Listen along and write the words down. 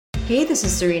Hey, this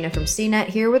is Serena from CNET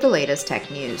here with the latest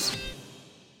tech news.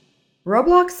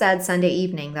 Roblox said Sunday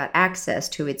evening that access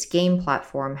to its game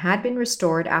platform had been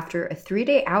restored after a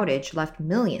 3-day outage left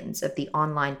millions of the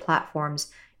online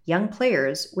platform's young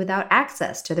players without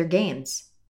access to their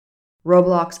games.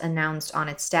 Roblox announced on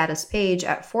its status page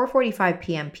at 4:45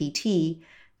 p.m. PT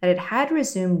that it had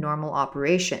resumed normal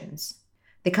operations.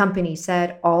 The company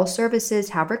said all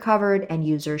services have recovered and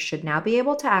users should now be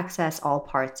able to access all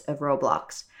parts of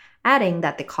Roblox, adding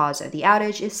that the cause of the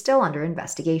outage is still under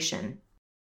investigation.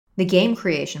 The game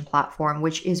creation platform,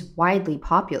 which is widely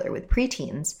popular with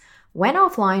preteens, went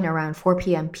offline around 4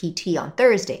 p.m. PT on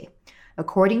Thursday,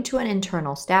 according to an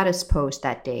internal status post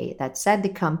that day that said the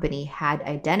company had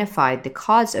identified the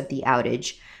cause of the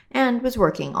outage and was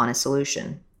working on a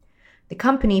solution. The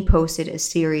company posted a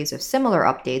series of similar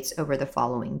updates over the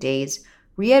following days,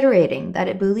 reiterating that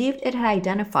it believed it had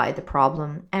identified the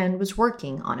problem and was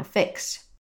working on a fix.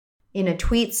 In a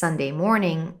tweet Sunday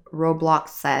morning, Roblox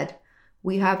said,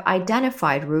 "We have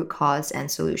identified root cause and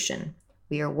solution.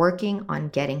 We are working on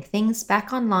getting things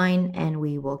back online and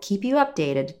we will keep you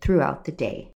updated throughout the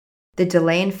day." The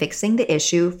delay in fixing the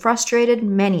issue frustrated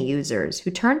many users who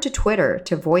turned to Twitter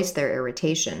to voice their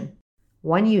irritation.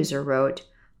 One user wrote,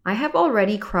 "I have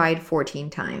already cried 14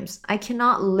 times. I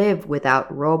cannot live without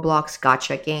Roblox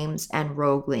gacha games and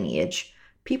Rogue Lineage.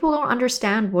 People don't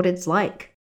understand what it's like."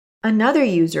 Another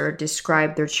user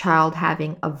described their child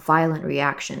having a violent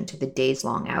reaction to the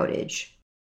days-long outage.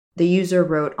 The user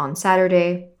wrote on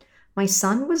Saturday, "My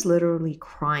son was literally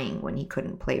crying when he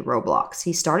couldn't play Roblox.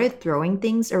 He started throwing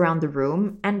things around the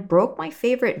room and broke my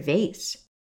favorite vase."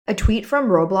 A tweet from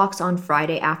Roblox on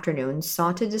Friday afternoon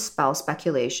sought to dispel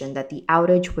speculation that the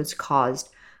outage was caused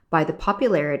by the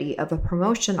popularity of a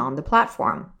promotion on the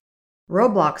platform.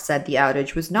 Roblox said the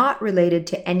outage was not related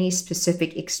to any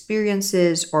specific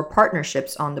experiences or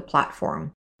partnerships on the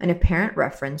platform, an apparent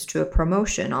reference to a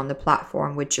promotion on the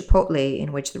platform with Chipotle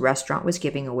in which the restaurant was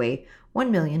giving away $1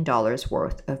 million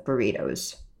worth of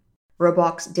burritos.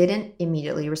 Roblox didn't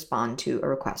immediately respond to a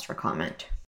request for comment.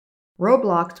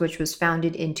 Roblox, which was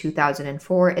founded in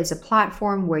 2004, is a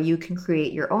platform where you can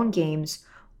create your own games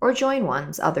or join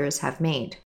ones others have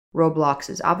made.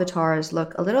 Roblox's avatars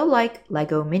look a little like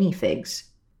Lego minifigs.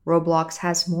 Roblox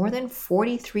has more than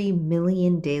 43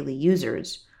 million daily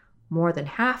users, more than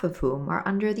half of whom are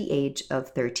under the age of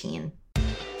 13.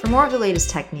 For more of the latest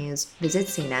tech news, visit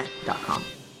cnet.com.